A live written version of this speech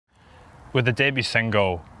with the debut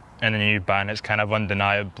single and the new band, it's kind of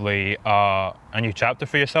undeniably a new chapter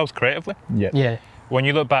for yourselves creatively. Yeah. When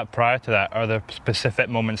you look back prior to that, are there specific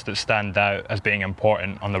moments that stand out as being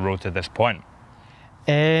important on the road to this point?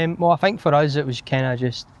 Well, I think for us it was kind of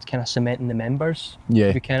just cementing the members.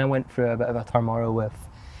 Yeah. We kind of went through a bit of a turmoil with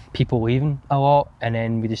people leaving a lot, and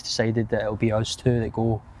then we just decided that it'll be us two that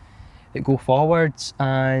go forwards.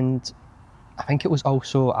 And I think it was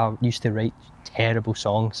also, I used to write terrible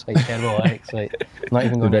songs, like terrible lyrics, like not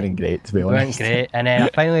even going. They weren't great, to be honest. They weren't great, and then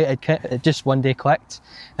finally it just one day clicked,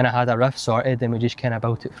 and I had a riff sorted, and we just kind of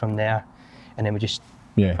built it from there, and then we just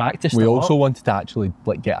practiced. We a also lot. wanted to actually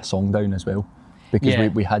like get a song down as well,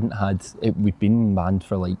 because we hadn't had it. We'd been in band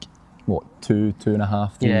for like what, two and a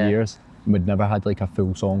half, 3 years. And we'd never had like a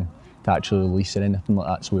full song to actually release or anything like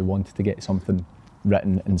that. So we wanted to get something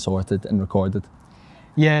written and sorted and recorded.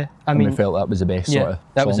 Yeah, I mean, we felt that was the best sort of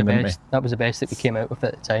that song, was the didn't best. That was the best that we came out with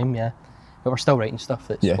at the time. Yeah, but we're still writing stuff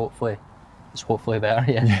that's hopefully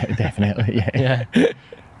better. Yeah, yeah, definitely. Yeah.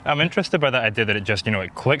 I'm interested by that idea that it just,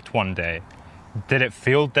 it clicked one day. Did it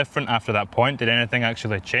feel different after that point? Did anything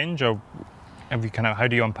actually change, or have you how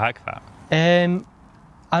do you unpack that?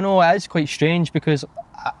 I know it is quite strange because,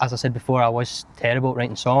 as I said before, I was terrible at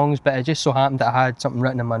writing songs, but it just so happened that I had something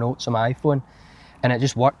written in my notes on my iPhone, and it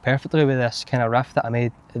just worked perfectly with this kind of riff that I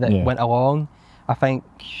made that went along. I think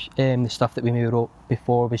the stuff that we maybe wrote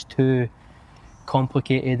before was too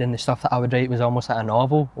complicated, and the stuff that I would write was almost like a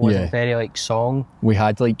novel. It wasn't very like song. We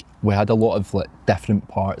had a lot of like different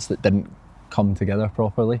parts that didn't come together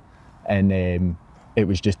properly, and it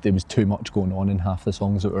was too much going on in half the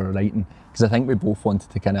songs that we were writing, because I think we both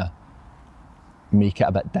wanted to kind of make it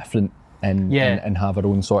a bit different and have our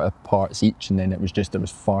own sort of parts each, and then there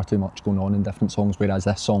was far too much going on in different songs, whereas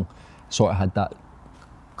this song sort of had that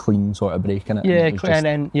clean sort of break in it.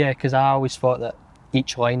 Because I always thought that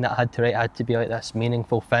each line that I had to write had to be like this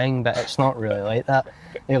meaningful thing, but it's not really like that,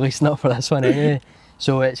 at least not for this one anyway.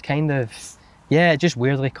 So it's kind of, it just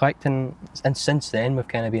weirdly clicked, and since then we've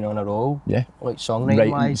kind of been on a roll. Yeah. Like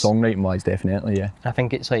songwriting wise, definitely, yeah. I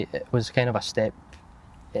think it's like, it was kind of a step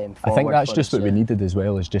forward. I think that's just what we needed as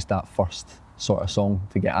well, is just that first sort of song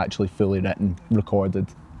to get actually fully written, recorded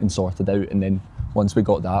and sorted out, and then once we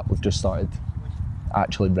got that, we've just started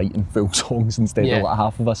actually writing full songs instead of like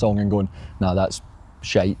half of a song and going, nah, that's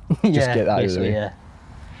shite, just get that out of the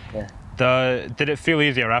way. Did it feel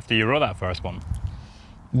easier after you wrote that first one?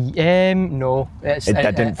 No.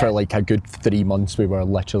 It didn't. For like a good 3 months we were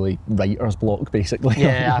literally writer's block, basically.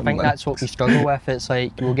 Yeah, I think that's what we struggle with. It's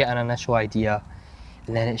like we'll get an initial idea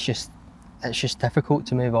and then it's just difficult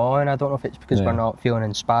to move on. I don't know if it's because we're not feeling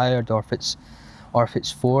inspired or if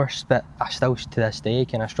it's forced, but I still to this day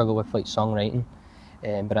kind of struggle with like songwriting.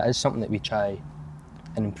 But it is something that we try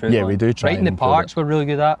and improve on. We do try. Writing the parts we're really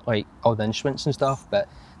good at, like all the instruments and stuff, but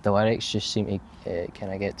the lyrics just seem to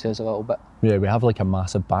kind of get to us a little bit. Yeah, we have like a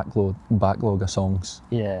massive backlog of songs.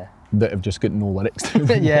 Yeah. That have just got no lyrics to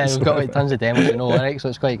them. We've got like tons of demos with no lyrics, so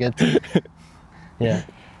it's quite good. Yeah.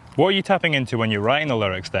 What are you tapping into when you're writing the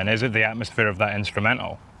lyrics then? Is it the atmosphere of that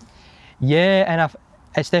instrumental? Yeah, and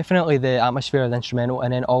it's definitely the atmosphere of the instrumental,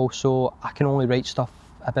 and then also I can only write stuff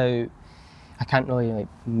about, I can't really like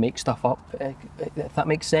make stuff up, if that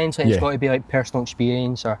makes sense. Like, it's got to be like personal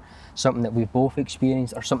experience or something that we've both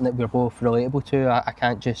experienced or something that we're both relatable to. I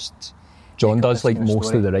can't just... John does like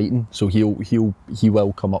most of the writing, so he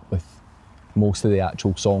will come up with most of the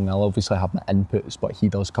actual song. I'll obviously have my inputs, but he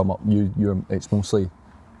does come up. It's mostly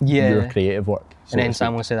your creative work. So and then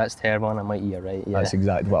Sam will say that's terrible, and I'm like, you're right. Yeah. That's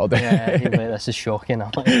exactly what I'll do. Yeah, he'll be like, this is shocking.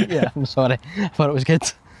 I'm like, I'm sorry. I thought it was good.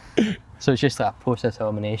 So it's just that process of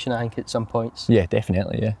elimination, I think, at some points. Yeah,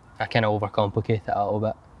 definitely. Yeah. I kind of overcomplicate it a little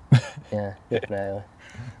bit. Yeah, definitely.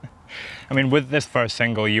 I mean, with this first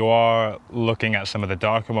single, you are looking at some of the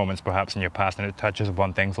darker moments perhaps in your past, and it touches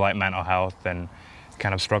upon things like mental health and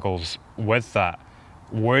kind of struggles with that.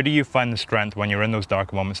 Where do you find the strength when you're in those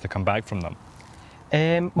darker moments to come back from them?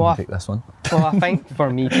 Well, take this one. Well, I think for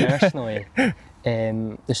me personally,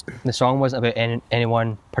 the song wasn't about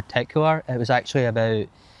anyone particular. It was actually about a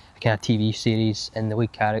kind of TV series, and the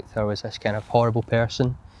lead character was this kind of horrible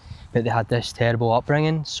person, but they had this terrible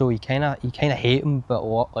upbringing, so you kind of hate them, but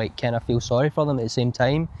like kind of feel sorry for them at the same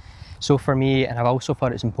time. So for me, and I've also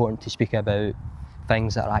thought it's important to speak about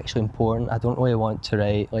things that are actually important. I don't really want to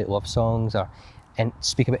write like love songs and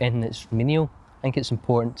speak about anything that's menial. I think it's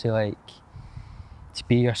important to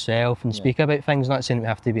be yourself and speak about things. Not saying we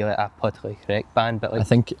have to be like a politically correct band, but like I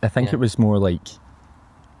think it was more like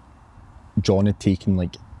John had taken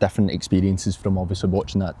like different experiences from obviously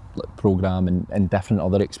watching that programme and different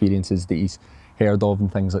other experiences that he's heard of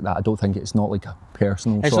and things like that. I don't think it's not like a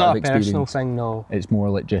personal It's sort not of a experience. personal thing, no. It's more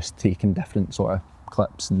like just taking different sort of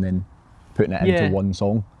clips and then putting it Yeah. into one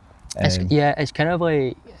song. It's kind of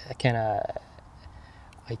like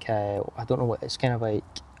I don't know what it's kind of like.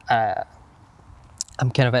 I'm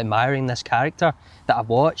kind of admiring this character that I've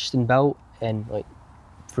watched and built, and like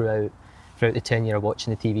throughout the tenure of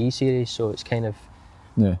watching the TV series. So it's kind of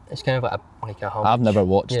Yeah. like a homage. I've never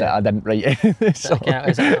watched it. Yeah. I didn't write it. So.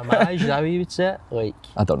 Is it a homage? Is that what you would say it? Like,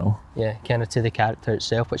 I don't know. yeah, kind of to the character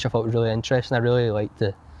itself, which I thought was really interesting. I really liked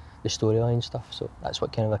the storyline stuff, so that's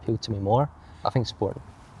what kind of appealed to me more. I think it's important.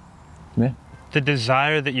 Yeah. The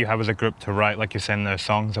desire that you have as a group to write, like you're saying, there are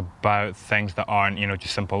songs about things that aren't,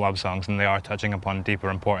 just simple love songs, and they are touching upon deeper,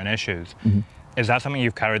 important issues. Mm-hmm. Is that something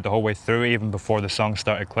you've carried the whole way through, even before the song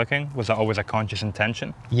started clicking? Was that always a conscious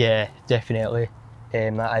intention? Yeah, definitely.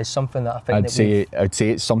 That is something that I think I'd say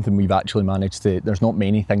it's something we've actually managed to. There's not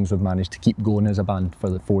many things we've managed to keep going as a band for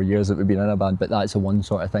the 4 years that we've been in a band, but that's the one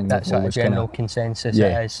sort of thing that's a general consensus.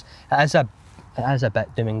 Yeah. It is a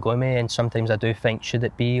bit doom and gloomy, and sometimes I do think, should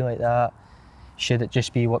it be like that? Should it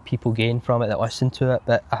just be what people gain from it that listen to it?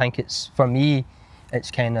 But I think for me, it's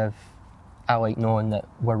kind of, I like knowing that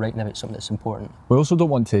we're writing about something that's important. We also don't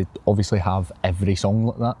want to obviously have every song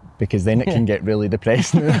like that, because then it can get really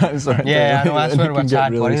depressing. That sort of Yeah, I thing. know, that's Then what it we're can get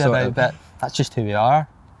sad really worried sort about, of- but that's just who we are.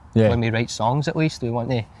 Yeah. When we write songs, at least, we want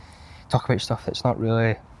to talk about stuff that's not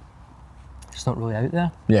really out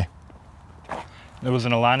there. Yeah. There was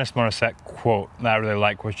an Alanis Morissette quote that I really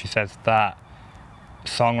like, where she says that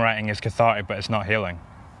songwriting is cathartic, but it's not healing.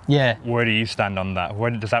 Yeah. Where do you stand on that?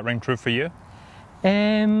 Does that ring true for you?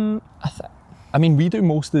 I mean, we do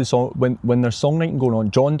most of the song when there's songwriting going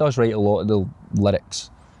on. John does write a lot of the lyrics,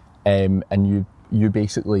 and you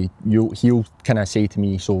basically he'll kind of say to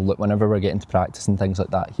me, so like whenever we're getting to practice and things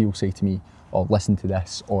like that, he'll say to me, "Oh, listen to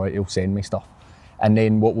this," or he'll send me stuff, and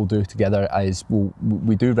then what we'll do together is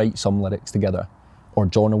we do write some lyrics together, or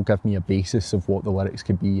John will give me a basis of what the lyrics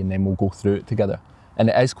could be, and then we'll go through it together, and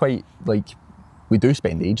it is quite like we do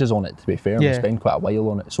spend ages on it. To be fair, Yeah. we spend quite a while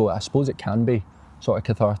on it, so I suppose it can be sort of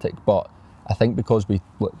cathartic, but I think because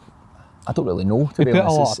I don't really know, to We be put a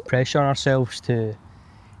honest. lot of pressure on ourselves to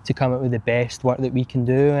come up with the best work that we can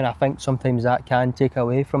do, and I think sometimes that can take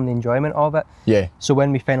away from the enjoyment of it. Yeah, So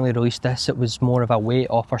when we finally released this, it was more of a weight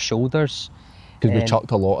off our shoulders. because we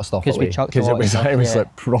chucked a lot of stuff 'cause we away. chucked a Because lot of stuff, it was yeah.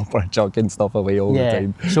 like proper chucking stuff away all the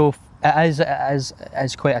time. So it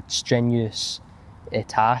is quite a strenuous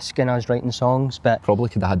task in us writing songs, but Probably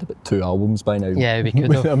could have had about 2 albums by now. yeah, we could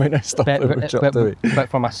with have. the amount of stuff that we chucked away. But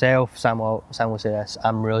for myself, Sam will say this,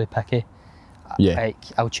 I'm really picky. Yeah. Like,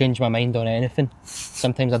 I'll change my mind on anything.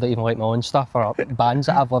 Sometimes I don't even like my own stuff, or bands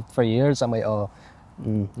that I've loved for years. I'm like, not too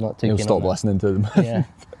You'll keen on stop that. listening to them. Yeah,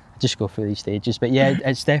 just go through these stages. But yeah,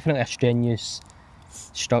 it's definitely a strenuous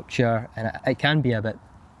structure, and it can be a bit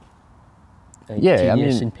Yeah, I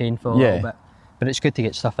tedious mean, and painful a yeah. little bit. But it's good to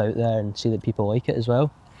get stuff out there and see that people like it as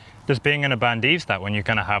well. Does being in a band ease that, when you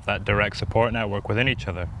kind of have that direct support network within each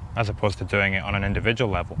other, as opposed to doing it on an individual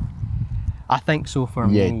level? I think so for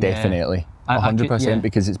me. Yeah, definitely. I could- 100%, yeah.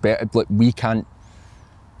 because it's better. Like, you can't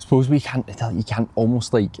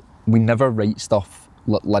almost like, we never write stuff,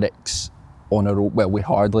 lyrics on our own. Well, we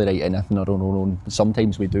hardly write anything on our own.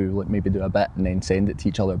 Sometimes we do, like maybe do a bit and then send it to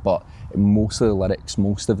each other, but most of the lyrics,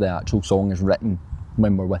 most of the actual song is written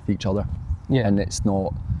when we're with each other. Yeah. And it's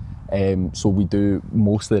not, so we do,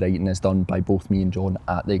 most of the writing is done by both me and John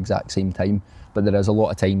at the exact same time, but there is a lot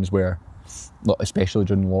of times where, especially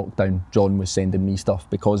during lockdown, John was sending me stuff,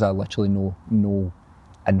 because I literally know no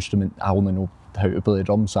instrument. I only know how to play the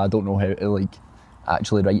drums, so I don't know how to like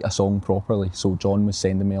actually write a song properly. So John was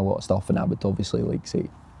sending me a lot of stuff, and I would obviously like say,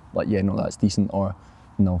 like, yeah, no, that's decent, or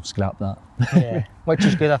no, scrap that. Yeah, which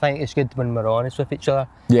is good. I think it's good when we're honest with each other.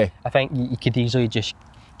 Yeah. I think you could easily just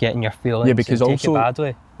get in your feelings Yeah, because and take also, it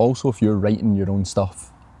badly. also if you're writing your own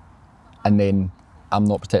stuff and then I'm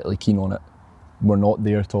not particularly keen on it, we're not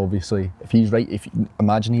there to obviously,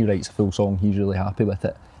 imagine he writes a full song, he's really happy with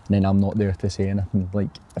it, and then I'm not there to say anything. Like,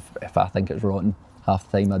 if I think it's rotten, half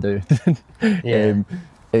the time I do. Yeah.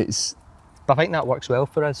 It's, But I think that works well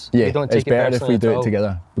for us. yeah, We don't take it's better it if we personally do at it all.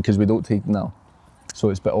 together, because we don't take, no. So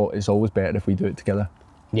it's always better if we do it together.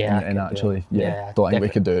 Yeah, And I could do actually, it. yeah, don't think we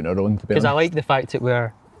could do it on our own, to be Because I honest. like the fact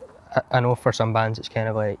that I know for some bands it's kind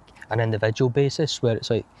of like an individual basis, where it's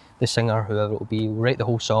like the singer, whoever it will be, will write the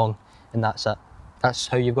whole song and that's it. That's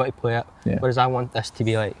how you've got to play it. Yeah. Whereas I want this to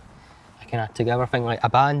be like a kind of together thing, like a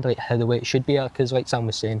band, like how the way it should be. Because like Sam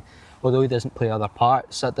was saying, although he doesn't play other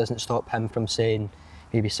parts, that doesn't stop him from saying,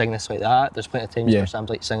 maybe sing this like that. There's plenty of times Yeah. where Sam's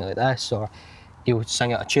like, sing it like this, or he'll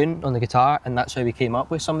sing out a tune on the guitar, and that's how we came up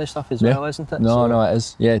with some of the stuff as Yeah. well, isn't it? No, So no, it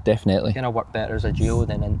is. Yeah, definitely. kind of work better as a duo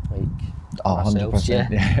than in like Oh, ourselves. 100%.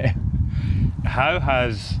 Yeah. How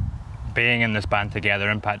has being in this band together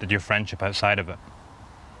impacted your friendship outside of it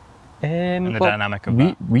and the Well, dynamic of We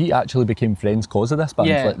that? we actually became friends because of this band.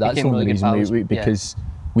 Yeah, Like, that's the became only really good reason pals, yeah. because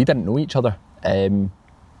we didn't know each other.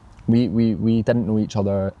 We didn't know each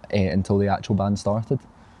other until the actual band started.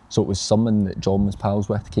 So it was someone that John was pals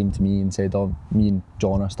with came to me and said, "Oh, me and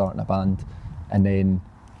John are starting a band," and then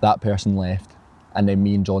that person left, and then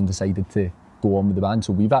me and John decided to go on with the band.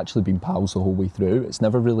 So we've actually been pals the whole way through. There's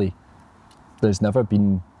never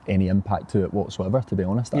been any impact to it whatsoever, to be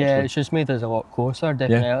honest. Actually. Yeah, it's just made us a lot closer,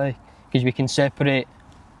 definitely. Because we can separate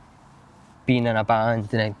being in a band and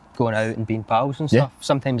then going out and being pals and Yeah. stuff.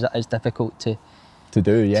 Sometimes it is difficult to to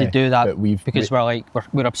do that But because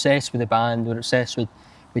we're obsessed with the band, we're obsessed with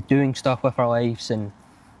doing stuff with our lives, and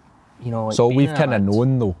you know. Like so being we've in a kind of band.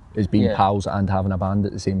 known though is being Yeah. pals and having a band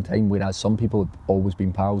at the same time. Whereas some people have always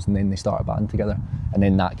been pals and then they start a band together, and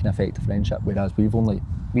then that can affect the friendship. Whereas we've only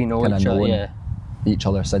We know kinda each other, known yeah. each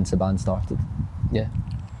other since the band started. Yeah.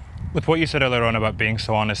 With what you said earlier on about being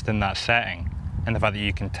so honest in that setting, and the fact that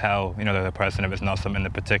you can tell, the other person if it's not something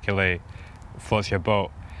that particularly floats your boat,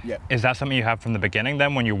 Yeah. is that something you had from the beginning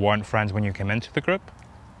then, when you weren't friends when you came into the group?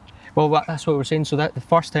 Well, that's what we're saying. So that the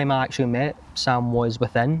first time I actually met Sam was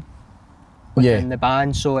within Yeah. the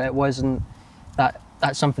band, so it wasn't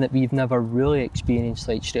that's something that we've never really experienced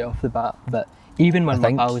like straight off the bat. But even when I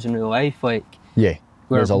think- we're pals in real life, like Yeah.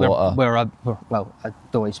 There's a lot of well, I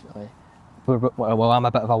don't always well, I'm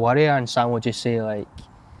a bit of a worrier, and Sam will just say like,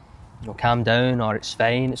 calm down, or it's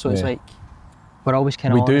fine. So it's Yeah. like we're always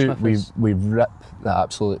kind we of honest do with we us. we rip the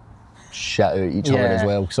absolute shit out of each other as Yeah.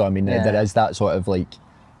 well. So I mean Yeah. there is that sort of like,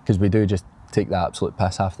 because we do just take the absolute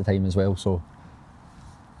piss half the time as well. So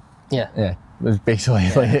Yeah. yeah, it's basically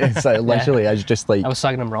like it's like literally it's just like I was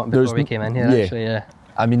sucking him rotten There's before we n- came in here. yeah. Actually, yeah.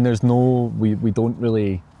 I mean, there's no, we don't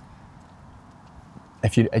really, I'm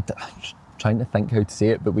just trying to think how to say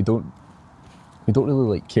it, but we don't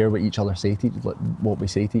really like care what each other say to like what we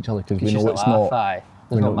say to each other, because we It's know just a it's laugh, not, aye.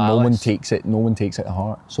 we There's know, no no one malice. takes it to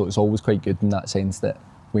heart. So it's always quite good in that sense that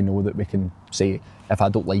we know that we can say, if I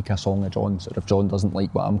don't like a song of John's, or if John doesn't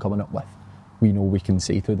like what I'm coming up with, we know we can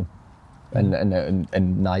say to them,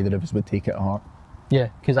 and neither of us would take it to heart. Yeah,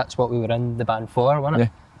 because that's what we were in the band for, wasn't it? Yeah.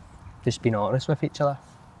 Just being honest with each other.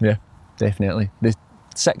 Yeah, definitely. The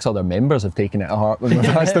 6 other members have taken it to heart when we've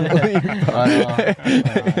asked them to leave. I know,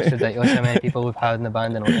 it's ridiculous how many people we've had in the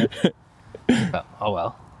band and all that. But oh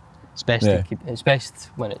well, it's best Yeah. to keep. It's best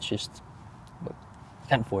when it's just. You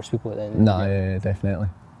can't force people at the end. of the Nah, day. yeah, definitely.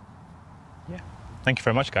 Thank you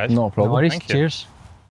very much, guys. No No problem. worries. Thank you. Cheers.